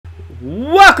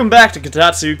Welcome back to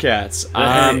Kotatsu Cats.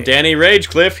 I'm Danny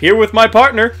Ragecliff, here with my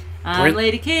partner. I'm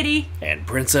Lady Katie. And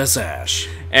Princess Ash.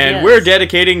 And we're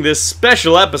dedicating this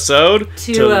special episode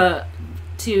to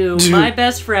my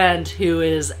best friend, who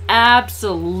is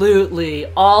absolutely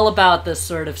all about this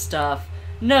sort of stuff.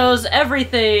 Knows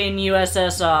everything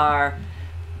USSR.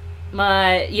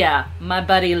 My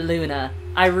buddy Luna.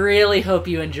 I really hope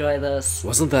you enjoy this.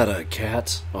 Wasn't that a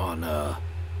cat on,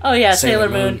 Oh yeah, Sailor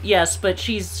Moon. Yes, but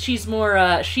she's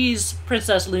more, she's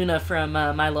Princess Luna from,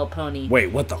 My Little Pony.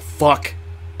 Wait, what the fuck?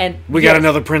 And we got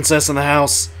another princess in the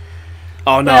house?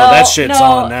 Oh no, that shit's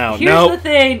on now. Here's the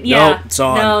thing, Nope, it's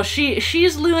on. No,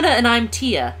 she's Luna and I'm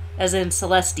Tia, as in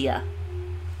Celestia.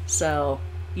 So,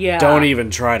 yeah. Don't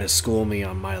even try to school me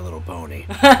on My Little Pony.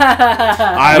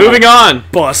 Moving on!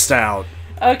 Bust out.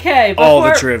 Okay, all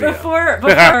the trivia. Before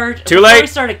we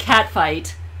start a cat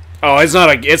fight. Oh, it's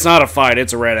not a fight,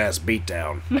 it's a red-ass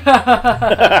beatdown.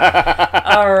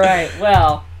 Alright,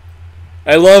 well.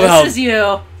 I love how... This is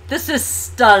you. This is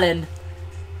Stalin.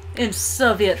 In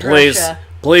Soviet Russia.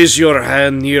 Place your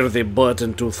hand near the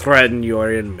button to threaten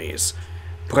your enemies.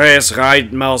 Press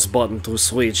right mouse button to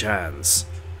switch hands.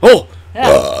 Oh!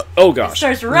 Yeah. Oh gosh. It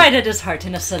starts right at his heart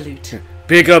in a salute.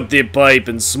 Pick up the pipe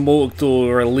and smoke to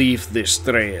relieve the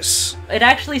stress. It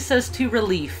actually says to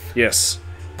relief. Yes.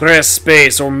 Press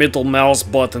space or middle mouse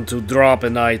button to drop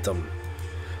an item.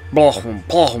 Boom,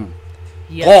 boom.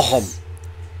 Yes.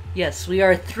 Yes, we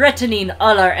are threatening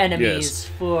all our enemies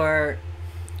for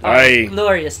our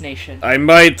glorious nation. I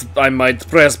might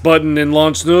press button and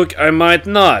launch nuke, I might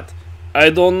not.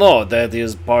 I don't know, that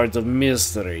is part of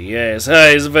mystery. Yes,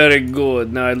 it's very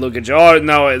good. Now I look at you. Oh,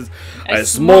 now I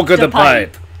smoke at the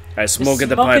pipe. I smoke at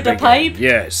the pipe again.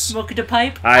 Yes. Smoke at the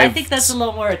pipe? I think that's a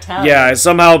little more Italian. Yeah, I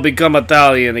somehow become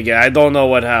Italian again. I don't know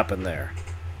what happened there.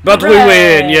 But we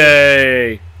win!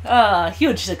 Yay!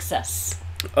 Huge success.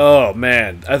 Oh,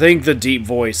 man. I think the deep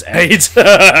voice aids.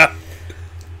 Hey,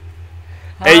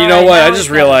 you know what? I just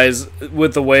realized,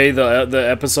 with the way the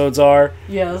episodes are,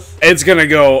 yes, it's gonna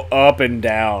go up and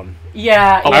down.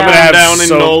 Yeah, I'm gonna have down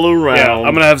and all around. Yeah,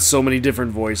 I'm gonna have so many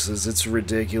different voices. It's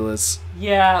ridiculous.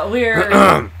 Yeah,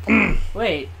 we're...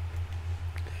 Wait.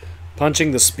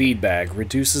 Punching the speed bag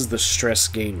reduces the stress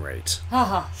gain rate.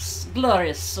 Haha,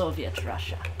 glorious Soviet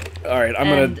Russia. Alright,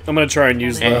 I'm gonna try and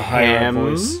use the higher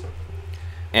voice.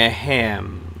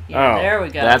 Ahem. Yeah, there we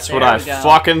go. That's what I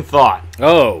fucking thought.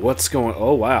 Oh, what's going...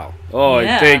 Oh, wow. Oh,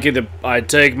 yeah. I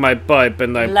take my pipe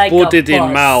and I put it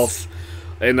in mouth.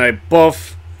 And I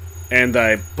puff. And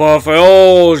I puff.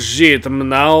 Oh, shit.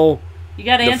 Now you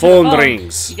gotta the answer phone the phone.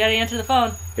 rings. You gotta answer the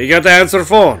phone. You gotta answer the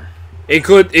phone. It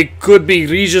could be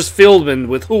Regis Philbin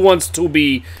with Who Wants to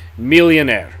Be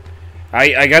Millionaire.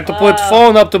 I got to put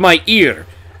phone up to my ear.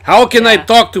 How can I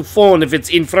talk to phone if it's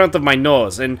in front of my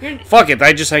nose? And fuck it,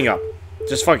 I just hang up.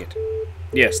 Just fuck it.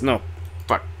 Yes, no.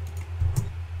 Fuck.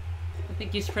 I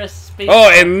think you press space.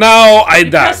 Oh, and now I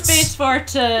dance. Press space for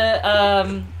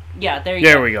to yeah, there you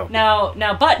go. There we go. Now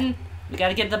button. We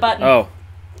gotta get the button. Oh.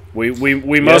 We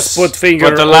must put finger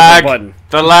on the button.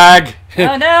 The lag.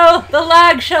 Oh no, the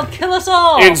lag shall kill us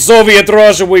all. In Soviet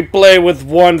Russia we play with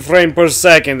 1 frame per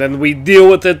second and we deal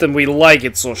with it and we like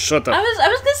it, so shut up. I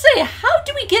was gonna say, how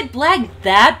do we get lag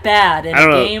that bad in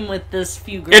a game with this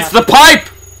few graphics? It's the pipe!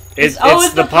 It's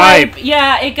the pipe.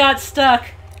 Yeah, it got stuck.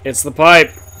 It's the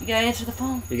pipe. You gotta answer the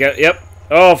phone. Yep.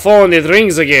 Oh, phone, it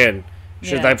rings again.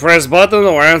 Should I press button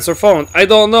or answer phone? I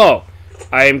don't know.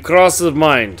 I am cross of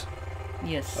mind.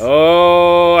 Yes.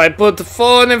 Oh, I put the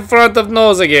phone in front of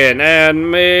nose again, and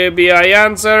maybe I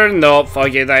answer. No,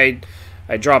 fuck it, I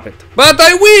drop it. But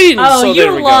I win! Oh, so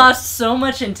you lost so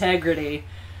much integrity.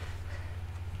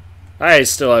 I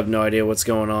still have no idea what's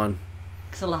going on.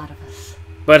 It's a lot of us.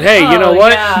 But hey, you know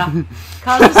what? Yeah.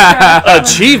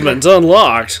 Achievement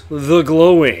unlocked. The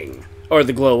glowing. Or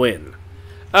the glow-in.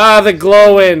 The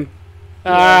glow-in.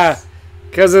 Yes.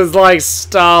 Because it's like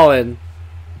Stalin.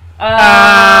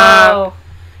 Oh.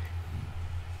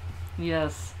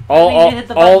 Yes. All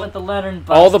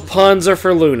the puns puns are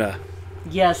for Luna.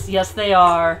 Yes, they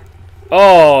are.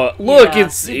 Oh, look,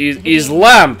 he's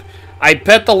lamp. I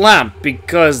pet the lamp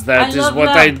because that is what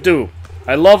I do.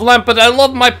 I love lamp, but I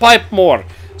love my pipe more.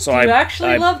 So do you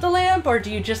actually love the lamp, or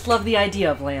do you just love the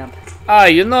idea of lamp?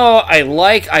 You know, I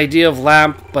like idea of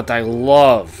lamp, but I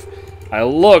look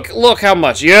how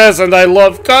much. Yes, and I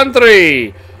love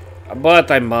country.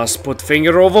 But I must put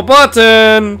finger over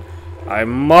button. I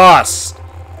must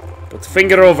put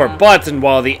finger over button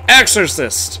while the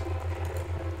exorcist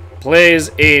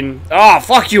plays in... Oh,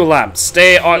 fuck you, lamp.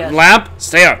 Stay on, lamp.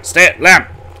 Stay on,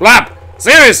 lamp.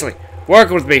 Seriously, work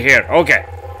with me here. Okay.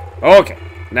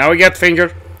 Now we get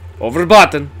finger. over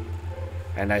button.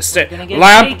 And I said, gonna get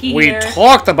Lamp, shaky we here.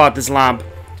 talked about this, Lamp.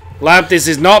 Lamp, this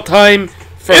is not time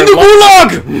for... In the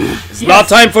gulag! It's not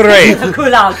time for raid. The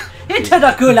gulag. Into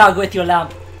the gulag with your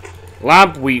lamp.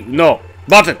 Lamp, no.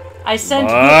 Button. I sent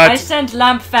What?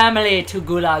 lamp family to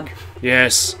gulag.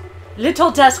 Yes.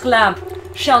 Little desk lamp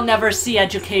shall never see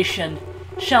education,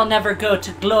 shall never go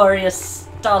to glorious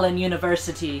Stalin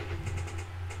University.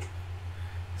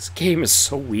 This game is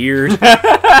so weird.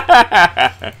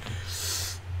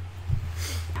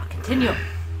 Continue.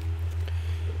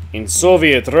 In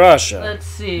Soviet Russia, Let's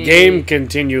see. game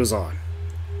continues on.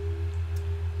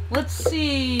 Let's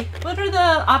see. What are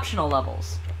the optional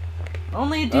levels?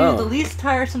 Only do Oh. the least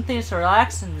tiresome things to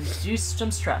relax and reduce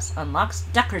some stress. Unlocks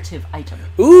decorative item.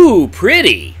 Ooh,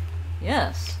 pretty.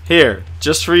 Yes. Here,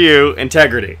 just for you,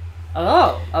 integrity.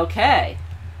 Oh, okay.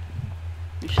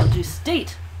 We shall do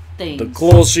state things. The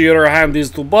closer your hand is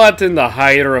to button, the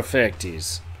higher effect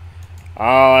is.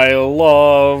 I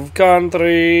love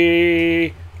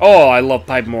country. Oh, I love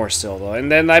pipe more still, though.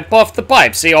 And then I puff the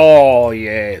pipe. See? Oh,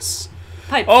 yes.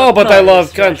 Pipe Oh, for but I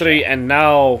love glorious country, Russia. and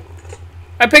now...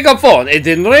 I pick up phone. It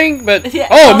didn't ring, but... Yeah,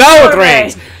 oh, now it also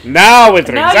rings. rang. Now it rings.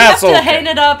 Now you have That's to okay. hang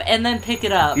it up and then pick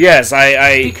it up. Yes,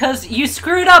 I... Because you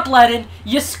screwed up, Lennon.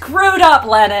 You screwed up,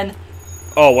 Lennon.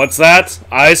 Oh, what's that?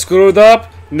 I screwed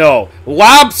up? No.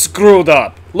 Lamp screwed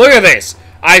up. Look at this.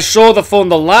 I show the phone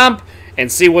the lamp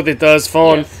and see what it does,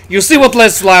 phone. Yes. You see what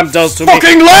this lamp does to me?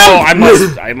 Fucking lamp!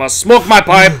 Oh, I must smoke my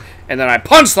pipe and then I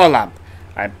punch the lamp.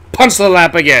 I punch the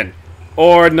lamp again.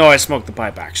 Or no, I smoked the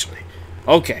pipe actually.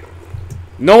 Okay.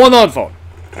 No one on phone.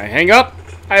 I hang up.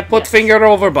 I put Yes. finger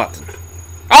over button.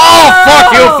 Oh,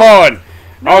 fuck you, phone.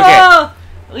 Okay. No!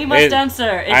 We must It-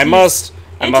 answer. I must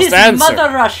It is answer.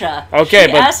 Mother Russia. Okay,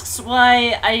 she but- asks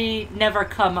why I never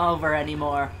come over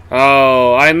anymore.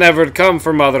 Oh, I never come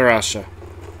from Mother Russia.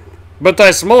 But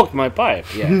I smoked my pipe,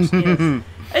 yes.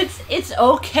 It's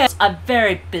okay. I'm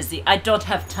very busy. I don't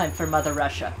have time for Mother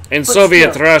Russia. In But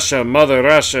Soviet still. Russia, Mother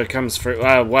Russia comes for...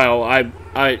 well,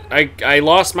 I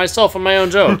lost myself on my own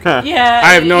joke. Yeah.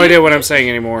 I have no idea what I'm saying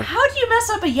anymore. How do you mess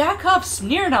up a Yakov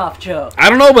Smirnoff joke? I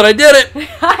don't know, but I did it.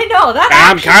 I know that.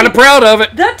 I'm kind of proud of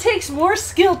it. That takes more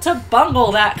skill to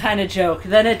bungle that kind of joke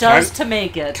than it does to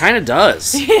make it. Kind of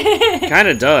does. Kind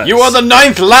of does. You are the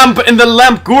 9th lamp in the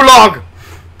lamp gulag!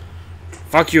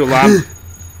 Fuck you, lamp.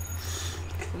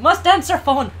 Must answer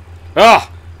phone. Oh,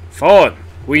 phone.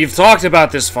 We've talked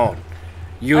about this phone.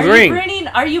 You ring.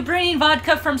 Are you bringing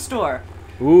vodka from store?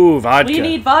 Ooh, vodka. We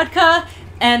need vodka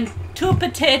and 2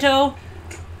 potato,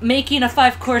 making a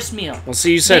 5-course meal. Well,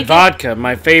 see, you said Make it- vodka.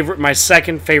 My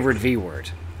second favorite V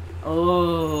word.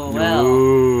 Oh well.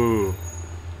 Ooh.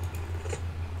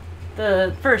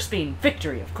 The first being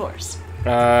victory, of course.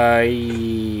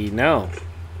 No.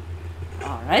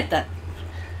 All right then.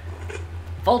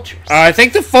 Vultures. I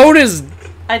think the phone is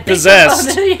I think possessed.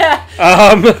 the phone- yeah.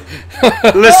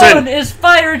 Phone Listen, is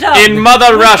fired up. in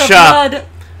Mother with the Russia, blood.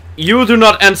 you do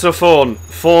not answer phone.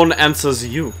 Phone answers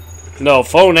you. no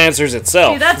phone answers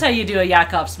itself. See, that's how you do a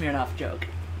Yakov Smirnoff joke.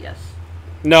 Yes.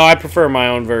 No, I prefer my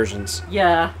own versions.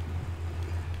 Yeah.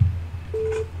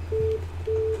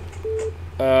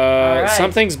 All right.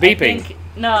 Something's I beeping. think-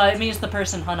 no, it means the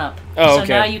person hung up. Oh, so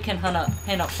okay. now you can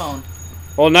hang up phone.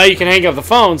 Well, now you can hang up the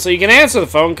phone, so you can answer the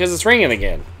phone because it's ringing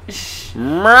again.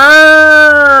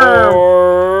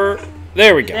 Or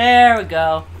there we go. There we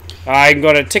go. I'm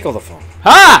gonna tickle the phone.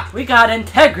 Ha! We got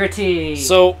integrity.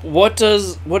 So, what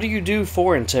do you do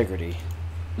for integrity?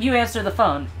 You answer the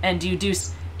phone, and you do.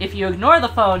 If you ignore the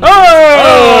phone,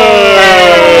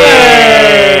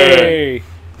 Hey!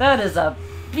 that is a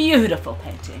beautiful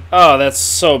painting. Oh, that's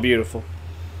so beautiful.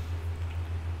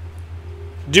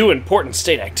 Do important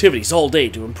state activities all day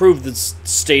to improve the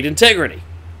state integrity.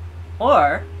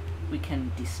 Or we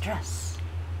can de-stress.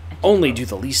 Only do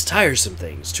the least tiresome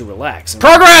things to relax. And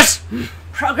Progress!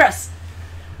 Progress.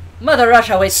 Mother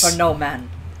Russia waits for no man.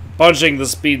 punching the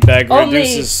speed bag Only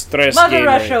reduces stress Mother gain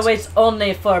Russia rates. waits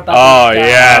only for Babushka, Oh,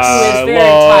 yes. who is I very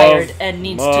love tired and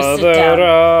needs to sit Mother down.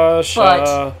 Russia.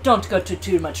 But don't go to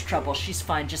too much trouble. She's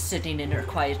fine just sitting in her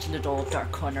quiet little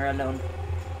dark corner alone.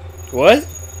 What?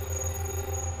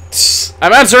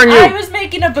 I'm answering I you. was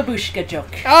making a Babushka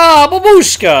joke. Ah,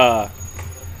 babushka.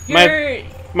 You're,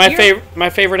 My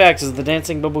favorite act is the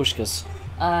dancing babushkas.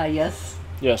 yes.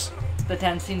 Yes. The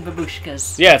dancing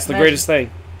babushkas. Yeah, it's the Imagine- greatest thing.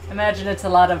 Imagine it's a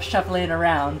lot of shuffling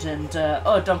around and,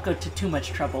 don't go to too much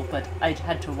trouble, but I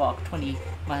had to walk 20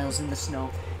 miles in the snow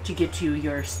to get you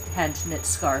your hand-knit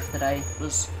scarf that I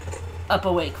was up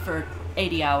awake for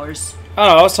 80 hours. Oh,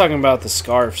 no, I was talking about the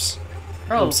scarves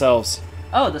themselves.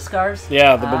 Oh, the scarves?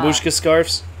 Yeah, the Ah. babushka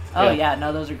scarves. Oh, Yeah. yeah,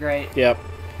 no, those are great. Yep.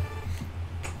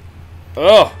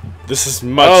 Oh, This is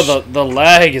much... oh, the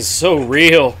lag is so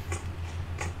real.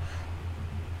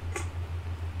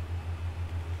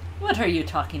 What are you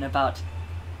talking about?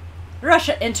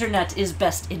 Russia internet is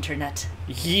best internet.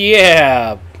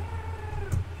 Yeah.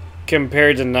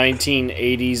 Compared to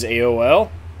 1980s AOL.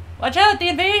 Watch out, the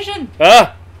invasion!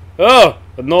 Ah! Oh!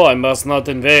 No, I must not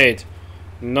invade.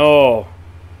 No.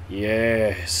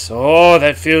 Yes. Oh,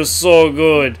 that feels so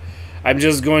good. I'm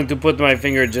just going to put my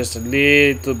finger just a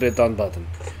little bit on button.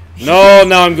 No,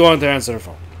 now I'm going to answer the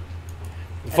phone.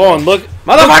 Phone, look.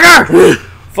 Motherfucker!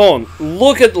 Phone,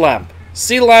 look at lamp.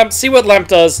 See what lamp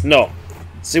does? No.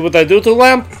 See what I do to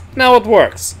lamp? Now it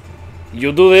works.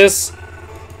 You do this.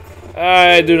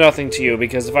 I do nothing to you,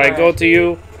 because if I go to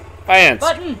you, I answer.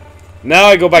 Button! Now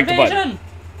I go back to button. Invasion!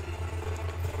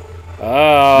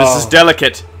 Oh. This is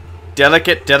delicate.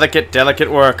 Delicate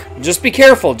work. Just be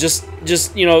careful. Just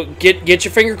you know, get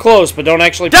your finger close, but don't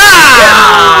actually.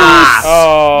 Ah!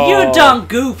 Oh. You done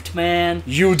goofed, man.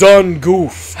 You done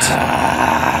goofed.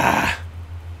 I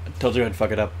told you I'd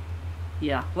fuck it up.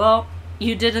 Yeah, well,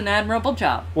 you did an admirable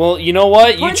job. Well, you know what?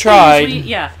 You Important tried, thing is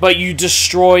yeah. but you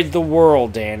destroyed the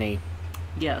world, Danny.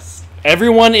 Yes.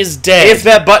 Everyone is dead. If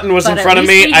that button was But in at front of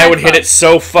least me, we I had would hit fun. it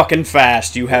so fucking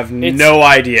fast. You have no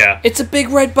idea. It's a big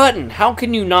red button. How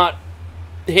can you not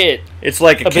hit? It's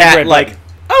like a big cat, red like, button.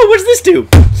 oh, what does this do?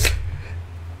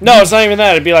 No, it's not even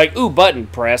that. It'd be like, ooh, button,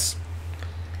 press.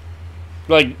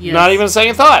 Like, Yes. not even a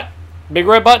second thought. Big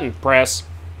red button, press.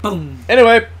 Boom.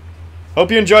 Anyway, hope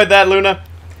you enjoyed that, Luna.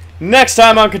 Next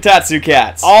time on Kotatsu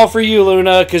Cats. All for you,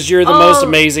 Luna, because you're the most Oh.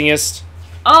 amazingest.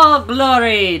 All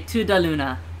glory to the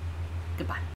Luna. Goodbye.